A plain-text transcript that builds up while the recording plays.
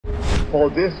For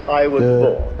this I was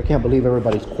born. I can't believe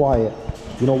everybody's quiet.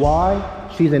 You know why?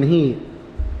 She's in heat.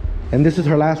 And this is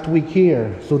her last week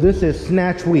here. So this is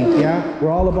snatch week, yeah?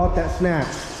 We're all about that snatch.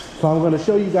 So I'm gonna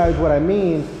show you guys what I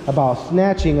mean about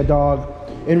snatching a dog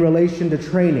in relation to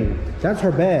training. That's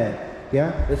her bed,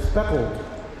 yeah? It's speckled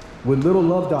with little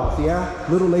love dots, yeah?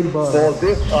 Little ladybugs. For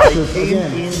this I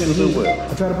came into the world.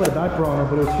 I tried to put a diaper on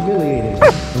her, but it was humiliating.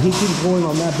 And he keeps going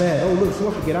on that bed. Oh look, she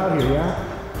wants to get out here,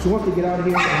 yeah? She wants to get out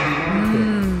here and be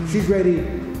monitored. She's ready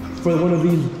for one of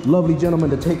these lovely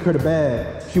gentlemen to take her to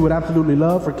bed. She would absolutely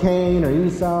love for Kane or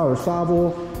Esau or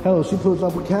Savo. Hell, she puts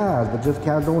up with Kaz, but just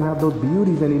Kaz don't have those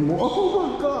beauties anymore. Oh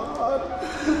my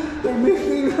God, they're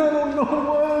missing. I don't know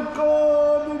what.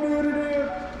 God, they muted it.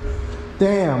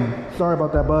 Damn, sorry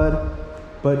about that, bud.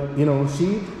 But you know,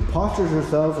 she postures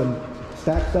herself and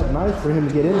stacks up nice for him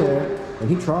to get in there, and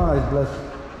he tries. Bless,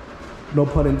 no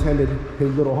pun intended,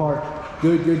 his little heart.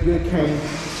 Good, good, good, Kane.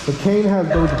 But Kane has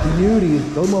those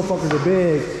beauties. Those motherfuckers are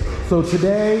big. So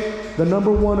today, the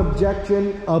 #1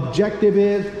 objective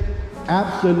is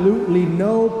absolutely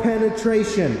no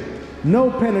penetration. No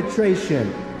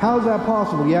penetration. How's that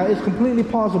possible? Yeah, it's completely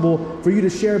possible for you to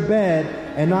share bed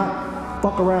and not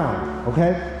fuck around,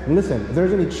 okay? And listen, if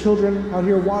there's any children out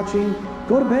here watching,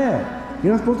 go to bed.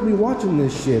 You're not supposed to be watching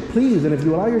this shit, please. And if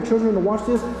you allow your children to watch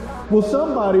this, will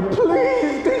somebody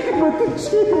please think about the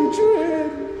children?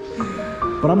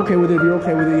 But I'm okay with it. If you're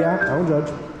okay with it, yeah, I don't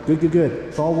judge. Good, good, good.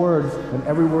 It's all words, and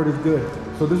every word is good.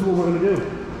 So this is what we're gonna do.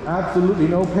 Absolutely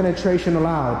no penetration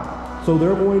allowed. So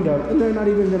they're going to, and they're not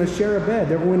even gonna share a bed.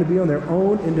 They're going to be on their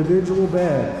own individual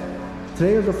bed.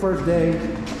 Today is the first day,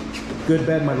 good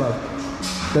bed, my love,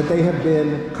 that they have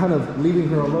been kind of leaving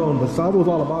her alone. But Savo's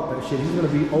all about that shit. He's gonna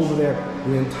be over there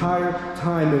the entire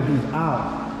time that he's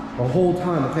out. The whole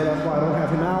time, okay? That's why I don't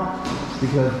have him out,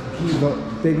 because he's a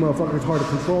big motherfucker, it's hard to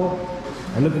control.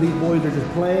 And look at these boys, they're just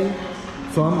playing.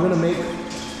 So I'm gonna make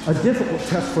a difficult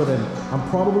test for them. I'm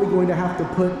probably going to have to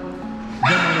put them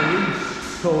on a leash.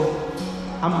 So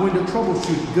I'm going to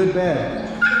troubleshoot good bed.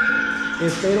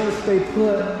 If they don't stay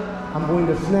put, I'm going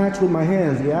to snatch with my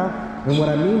hands, yeah? And what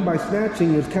I mean by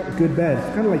snatching is good bed.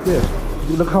 It's kind of like this.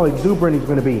 Look how exuberant he's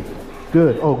gonna be.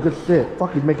 Good, oh, good sit.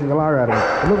 Fuck, he's making a liar out of me.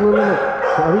 And look, look, look, look.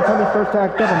 So every time he starts to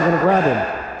act up, I'm gonna grab him.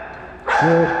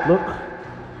 Good, look.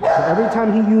 So every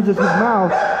time he uses his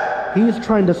mouth, he's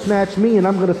trying to snatch me, and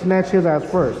I'm gonna snatch his ass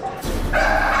first.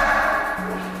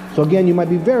 So again, you might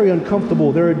be very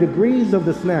uncomfortable. There are degrees of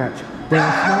the snatch. There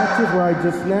are snatches where I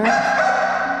just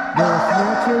snatch. There are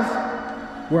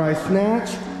snatches where I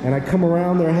snatch, and I come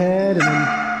around their head, and then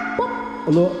boop, a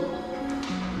little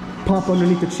pop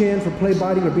underneath the chin for play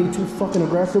biting or being too fucking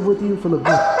aggressive with you. So look,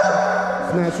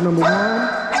 snatch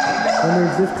 #1. And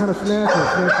there's this kind of snatch, or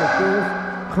snatch like this.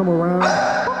 Come around.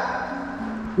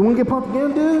 You wanna get popped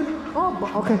again, dude?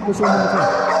 Oh, okay, let's do it one more time.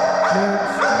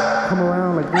 Snatch, come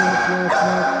around like this, snatch,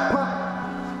 snatch,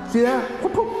 pop. See that?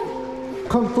 Pop, pop.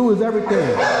 Kung Fu is everything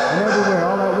and everywhere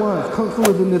all at once. Kung Fu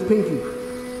is in this pinky.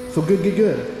 So good, good,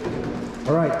 good.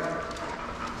 All right.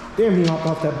 Damn, he hopped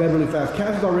off that bed really fast.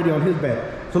 Cass is already on his bed.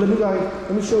 So let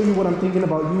me show you what I'm thinking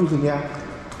about using, yeah?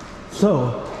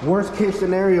 So, worst case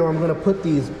scenario, I'm gonna put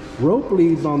these rope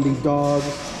leads on these dogs.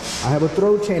 I have a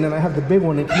throat chain and I have the big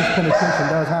one in case penetration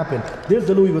does happen. There's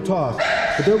the Louis Vuitton.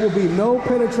 But there will be no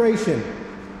penetration.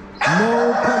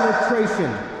 No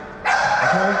penetration.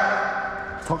 Okay?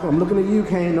 I'm looking at you,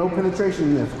 Kane. No penetration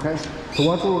in this, okay? So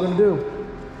watch what we're gonna do.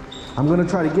 I'm gonna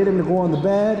try to get him to go on the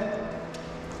bed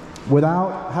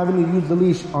without having to use the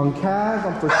leash. On Kaz,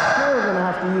 I'm for sure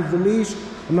gonna have to use the leash.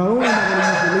 And not only am I gonna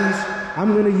use the leash,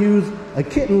 I'm gonna use a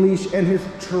kitten leash and his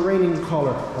training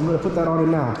collar. I'm gonna put that on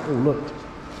him now. Oh, look.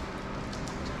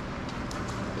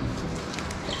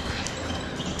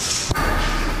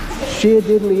 Shit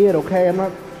diddly it, okay?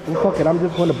 Fuck it, I'm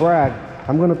just going to brag.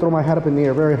 I'm going to throw my head up in the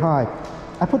air very high.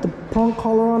 I put the prong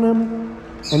collar on him,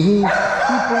 and he's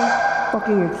super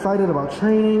fucking excited about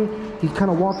training. He's kind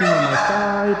of walking on my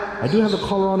side. I do have the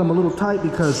collar on him a little tight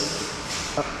because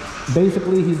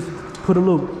basically he's put a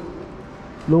little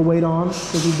weight on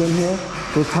since he's been here.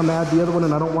 So it's time to add the other one,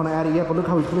 and I don't want to add it yet, but look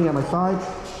how he's putting it at my side.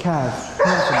 Kaz,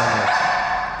 handsome on this.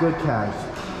 Good Kaz.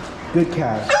 Good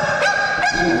Kaz.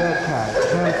 Good bad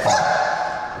Kaz. Handsome.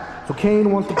 So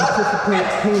Kane wants to participate.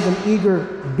 Kane's an eager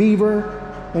beaver,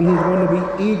 and he's going to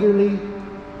be eagerly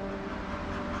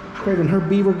craving her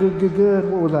beaver. Good, good, good.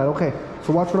 What was that? Okay.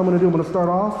 So watch what I'm going to do. I'm going to start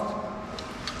off.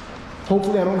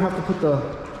 Hopefully I don't have to put the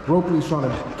rope leash on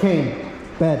him. Kane,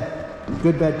 bed.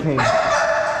 Good bed, Kane.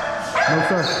 No,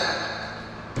 sir.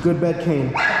 Good bed,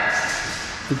 Kane.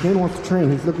 So Kane wants to train.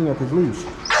 He's looking at his leash.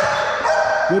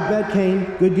 Good bed, Kane.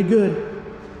 Good, good, good.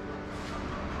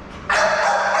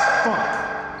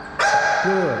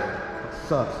 Good. It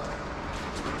sucks.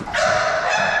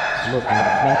 Look,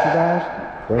 snatch you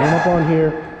guys. Bring him up on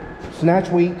here. Snatch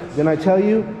week. Then I tell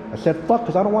you, I said fuck,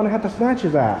 because I don't want to have to snatch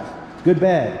his ass. Good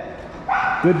bed.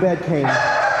 Good bed, Kane.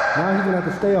 Now he's going to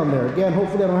have to stay on there. Again,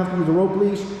 hopefully I don't have to use a rope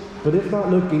leash, but it's not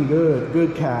looking good.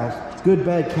 Good Kaz. Good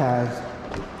bed, Kaz.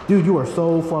 Dude, you are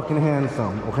so fucking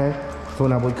handsome, okay? So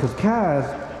now, because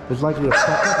Kaz is likely to fuck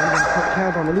up, I'm going to put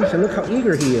Kaz on the leash, and look how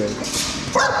eager he is.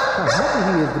 How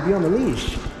happy he is to be on the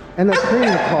leash. And that's cream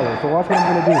color, so watch what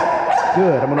I'm going to do.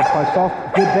 Good, I'm going to apply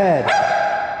soft, good bed.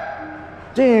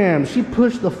 Damn, she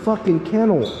pushed the fucking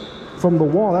kennel from the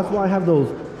wall. That's why I have those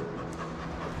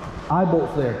eye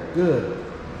bolts there. Good.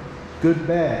 Good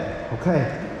bed.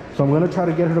 Okay. So I'm going to try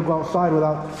to get her to go outside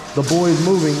without the boys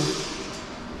moving.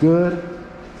 Good.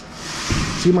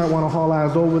 She might want to haul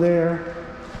ass over there.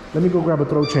 Let me go grab a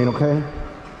throw chain, okay?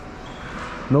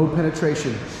 No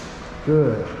penetration.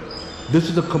 Good. This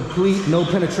is a complete no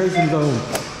penetration zone.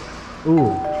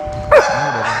 Ooh.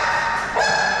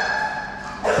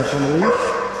 Touch on the leash.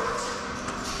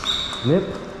 Nip.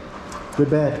 Good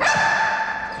bed.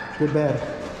 Good bed.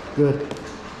 Good.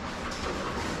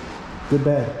 Good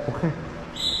bed. Okay.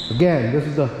 Again, this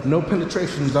is a no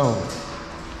penetration zone.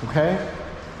 Okay?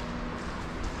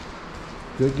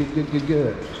 Good, good, good, good,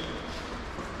 good.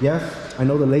 Yes, I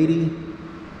know the lady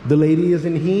is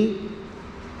in heat.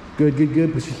 Good, good,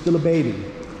 good, but she's still a baby.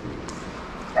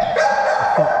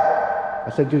 I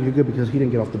said good, good, good because he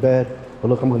didn't get off the bed. But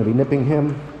look, I'm going to be nipping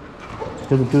him.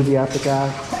 His enthusiastic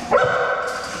ass.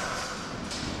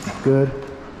 Good.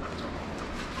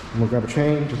 I'm going to grab a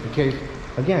chain just in case.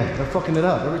 Again, they're fucking it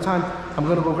up. Every time I'm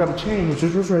going to go grab a chain, which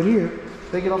is just right here,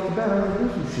 they get off the bed, I don't do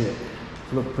some shit.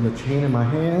 So look, put a chain in my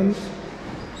hands.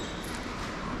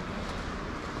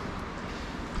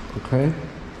 Okay.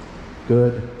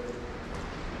 Good.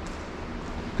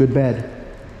 Good bed.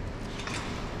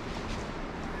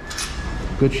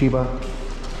 Good Shiba.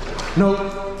 No.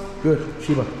 Good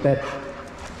Shiba. Bed.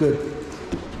 Good.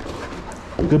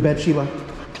 Good bed Shiba.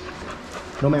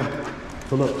 No ma'am.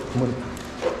 So look, I'm gonna.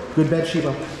 Good bed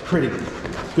Shiba. Pretty.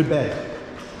 Good bed.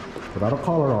 Without a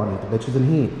collar on it. The bitch is in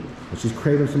heat. And she's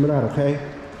craving some of that, okay?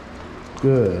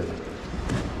 Good.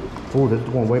 Oh, this is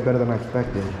going way better than I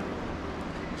expected.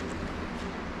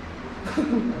 I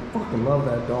fucking love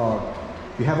that dog.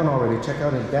 If you haven't already, check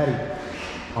out his daddy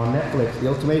on Netflix, The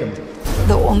Ultimatum.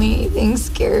 The only thing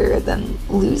scarier than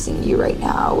losing you right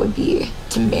now would be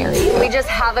to marry you. We just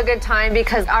have a good time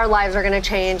because our lives are gonna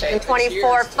change in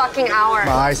 24 fucking hours.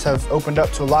 My eyes have opened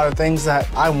up to a lot of things that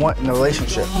I want in a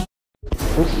relationship.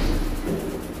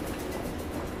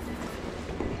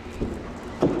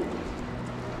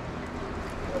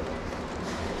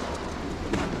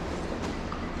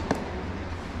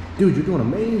 Dude, you're doing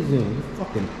amazing. You're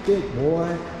fucking thick,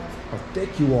 boy. How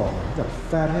thick you are. You got a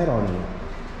fat head on you.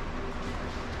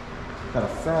 Got a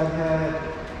fat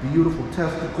head, beautiful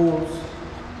testicles.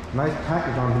 Nice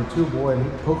package on him too, boy, and he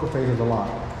poker faces a lot.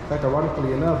 In fact,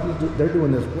 ironically enough, they're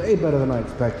doing this way better than I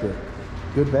expected.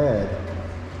 Good bad.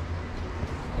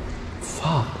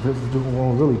 Fuck, this is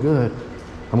doing really good.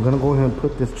 I'm gonna go ahead and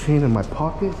put this chain in my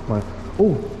pocket.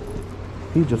 Oh,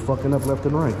 he's just fucking up left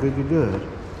and right. Good, good, good.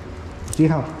 See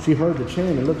how she heard the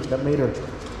chain and look, that made her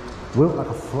wilt like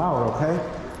a flower, okay?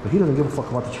 But he doesn't give a fuck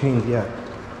about the chains yet.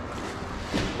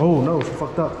 Oh no, she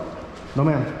fucked up. No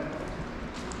ma'am.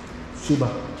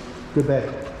 Shiba, good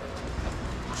bed.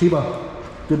 Shiba,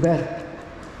 good bed.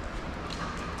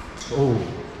 Oh,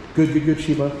 good, good, good,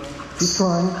 Shiba. She's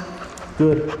trying.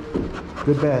 Good,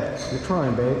 good bed. You're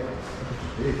trying, babe.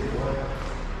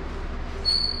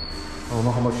 I don't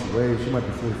know how much she weighs. She might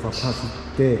be 45 pounds. She's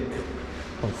thick.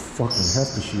 How fucking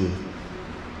hefty she is.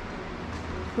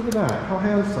 Look at that. How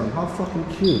handsome. How fucking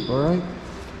cute, alright?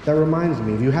 That reminds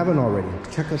me, if you haven't already,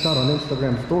 check us out on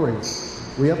Instagram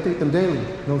stories. We update them daily.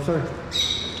 No, sir.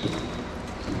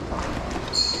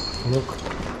 Look.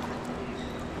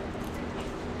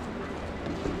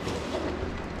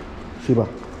 Shiba.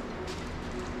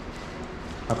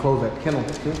 I close that kennel.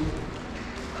 See?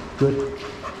 Good.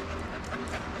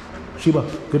 Shiba,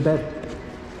 good bed.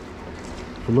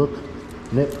 So look.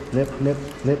 Nip, nip, nip,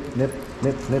 nip, nip,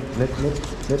 nip, nip, nip, nip,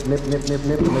 nip, nip, nip, nip,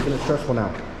 nip. Making it stressful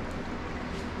now.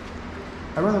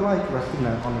 I rather like resting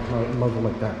that on the muzzle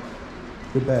like that.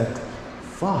 Good bed.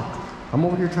 Fuck. I'm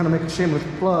over here trying to make a shameless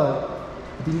plug,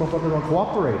 but these motherfuckers aren't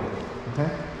cooperating. Okay?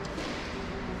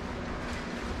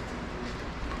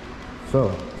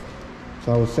 So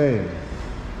I was saying,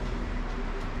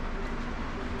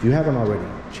 if you haven't already,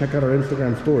 check out our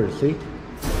Instagram stories, see?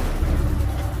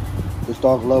 This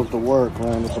dog loves to work,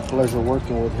 man. It's a pleasure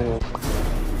working with him.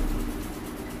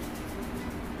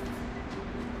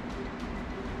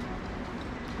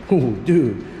 Oh,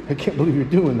 dude, I can't believe you're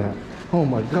doing that. Oh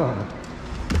my God.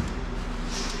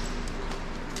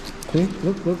 See,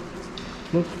 look, look,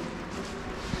 look.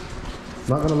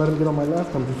 Not gonna let him get on my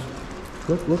left. I'm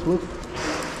just, look, look.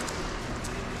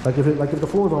 Like if the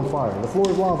floor's on fire. The floor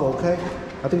is lava, okay?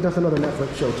 I think that's another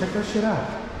Netflix show. Check that shit out.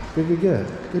 Good.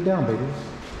 Get down, babies.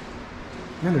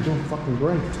 Man, they're doing fucking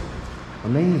great.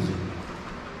 Amazing.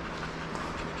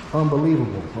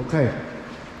 Unbelievable. Okay.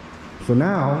 So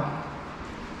now,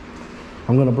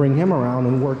 I'm gonna bring him around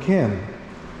and work him.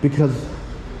 Because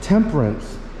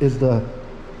temperance is the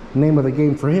name of the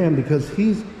game for him, because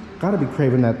he's gotta be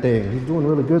craving that thing. He's doing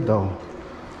really good though.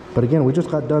 But again, we just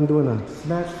got done doing a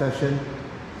snatch session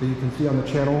that you can see on the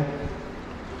channel.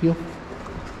 Heel.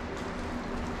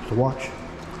 So watch.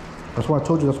 That's why I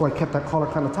told you, that's why I kept that collar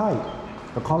kind of tight.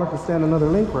 The collar can stand another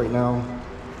link right now,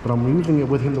 but I'm using it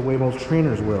with him the way most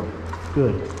trainers will.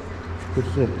 Good. Good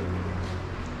sit.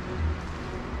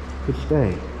 Good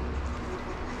stay.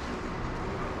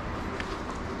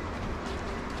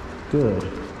 Good.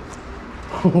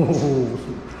 Oh,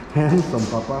 handsome,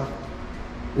 Papa.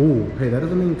 Oh, hey, that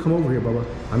doesn't mean come over here, Bubba.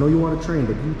 I know you want to train,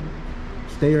 but you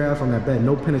stay your ass on that bed.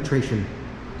 No penetration.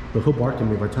 But he'll bark at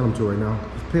me if I tell him to right now.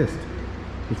 He's pissed.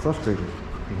 He's frustrated.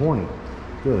 He's horny.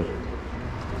 Good.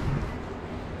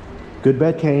 Good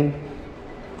bed, Kane.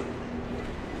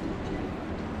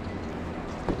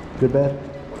 Good bed.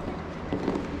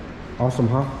 Awesome,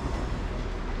 huh?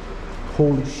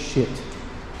 Holy shit.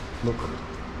 Look.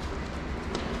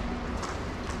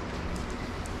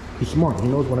 He's smart. He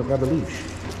knows when to grab the leash.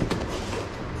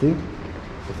 See?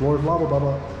 The floor is lava,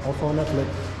 Bubba. Also on Netflix.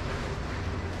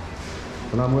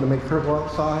 And I'm going to make her go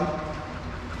outside.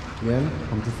 Again,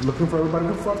 I'm just looking for everybody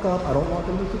to fuck up. I don't want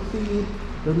them to succeed.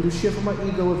 Doesn't do shit for my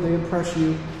ego if they impress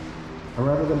you. I'd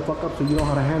rather them fuck up so you know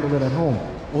how to handle it at home.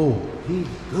 Oh, he's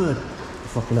good.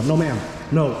 Fucking up. No, ma'am.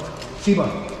 No. Shiba.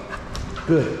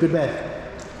 Good. Good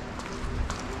bed.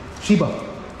 Shiba.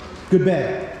 Good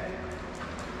bed.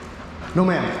 No,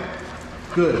 ma'am.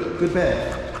 Good. Good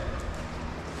bed.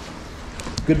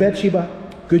 Good bed, Shiba.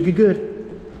 Good.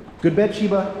 Good bed,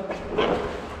 Shiba.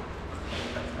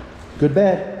 Good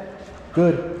bed.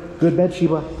 Good bed,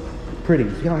 Shiba. Pretty.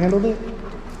 See how I handled it?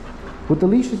 With the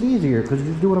leash is easier because you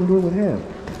just do what I'm doing with him.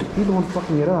 He's the one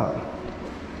fucking it up.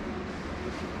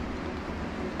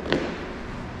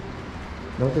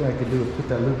 The only thing I could do is put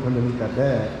that loop underneath that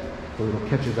bed so it'll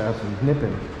catch his ass and nip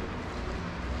him.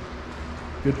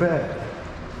 Good bed.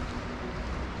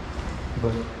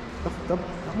 But that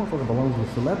motherfucker belongs to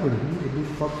a celebrity. He would be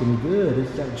fucking good.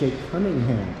 It's that Jake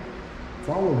Cunningham.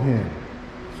 Follow him.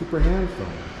 Super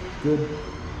handsome.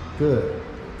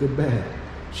 Good bed.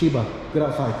 Shiba, get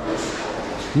outside.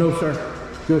 No, sir.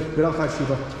 Good. Get outside,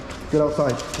 Shiba. Get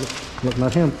outside. Look,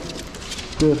 not him.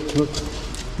 Good. Look.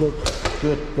 Good.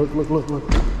 Look.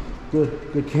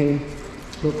 Good, Kane.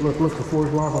 Look. The floor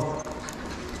is lava.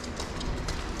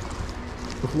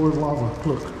 The floor is lava.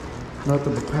 Look.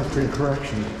 Nothing but pastoring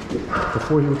correction.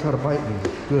 Before he would try to bite me.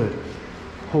 Good.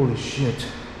 Holy shit.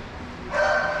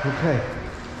 Okay.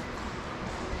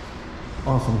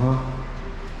 Awesome, huh?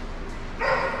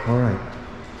 Alright.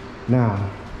 Now.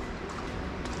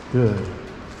 Good.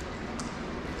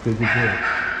 Good.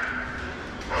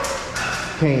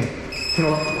 Kane.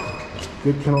 Kennel up.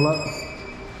 Good kennel up.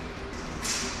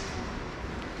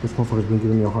 This motherfucker's been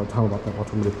giving me a hard time about that. Watch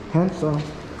him do. Handsome.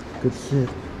 Good sit.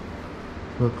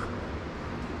 Look.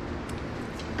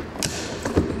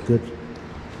 Good.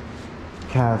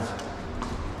 Calves.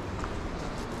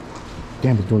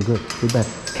 Damn, he's doing good. Good bad.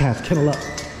 Calves, kennel up.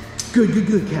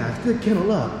 Good, calves. Good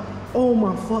kennel up. Oh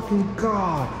my fucking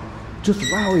God. Just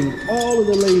rallying all of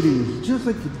the ladies. Just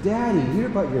like your daddy. Hear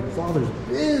about your father's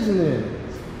business.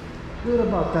 Good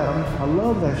about that. I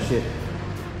love that shit.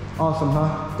 Awesome,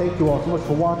 huh? Thank you all so much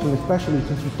for watching, especially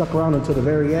since you stuck around until the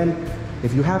very end.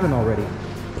 If you haven't already,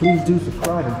 please do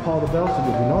subscribe and call the bell so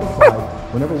you'll be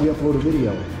notified whenever we upload a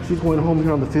video. She's going home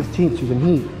here on the 15th. She's in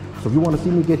heat. So if you want to see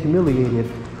me get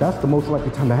humiliated, that's the most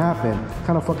likely time to happen.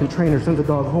 Kind of fucking trainer sends a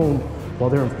dog home while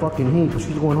they're in fucking heat because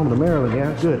she's going home to Maryland,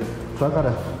 yeah? Good. So I got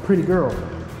a pretty girl.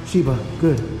 Shiba,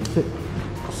 good. Sit.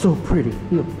 So pretty.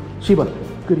 Heel. Shiba,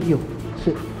 good heel.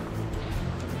 Sit.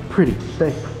 Pretty.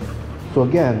 Stay. So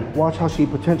again, watch how she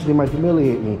potentially might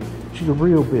humiliate me. She's a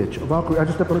real bitch. A Valkyrie, I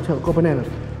just stepped on her tail. Go bananas.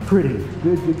 Pretty.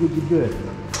 Good.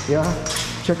 Yeah?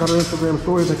 Check out our Instagram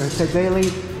stories like I said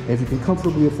daily. If you can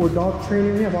comfortably afford dog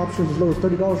training, we have options as low as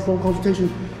 $30 phone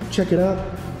consultation. Check it out.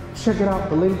 Check it out.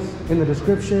 The links in the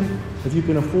description. If you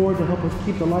can afford to help us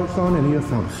keep the lights on and you have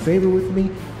found favor with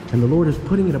me and the Lord is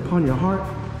putting it upon your heart,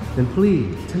 then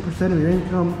please, 10% of your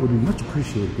income would be much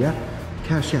appreciated, yeah?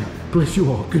 Cashapp. Bless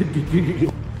you all. Good.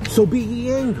 So be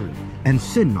ye angry, and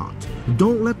sin not.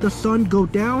 Don't let the sun go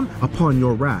down upon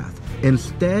your wrath.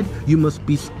 Instead, you must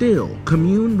be still,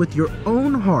 commune with your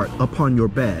own heart upon your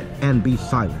bed, and be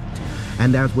silent.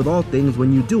 And as with all things,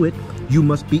 when you do it, you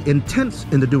must be intense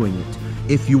in the doing it.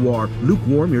 If you are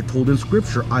lukewarm, you're told in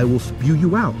Scripture, I will spew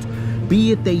you out.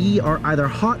 Be it that ye are either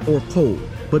hot or cold,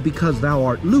 but because thou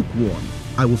art lukewarm,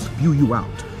 I will spew you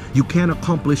out. You can't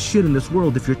accomplish shit in this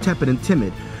world if you're tepid and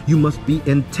timid. You must be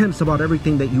intense about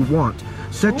everything that you want.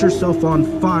 Set yourself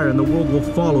on fire and the world will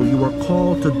follow. You are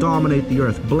called to dominate the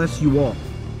earth. Bless you all.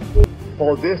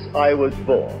 For this I was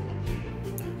born.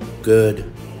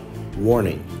 Good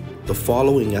warning. The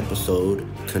following episode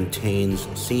contains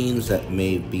scenes that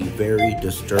may be very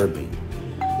disturbing.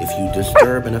 If you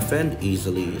disturb and offend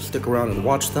easily, stick around and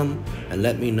watch them, and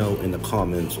let me know in the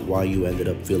comments why you ended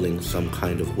up feeling some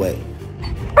kind of way.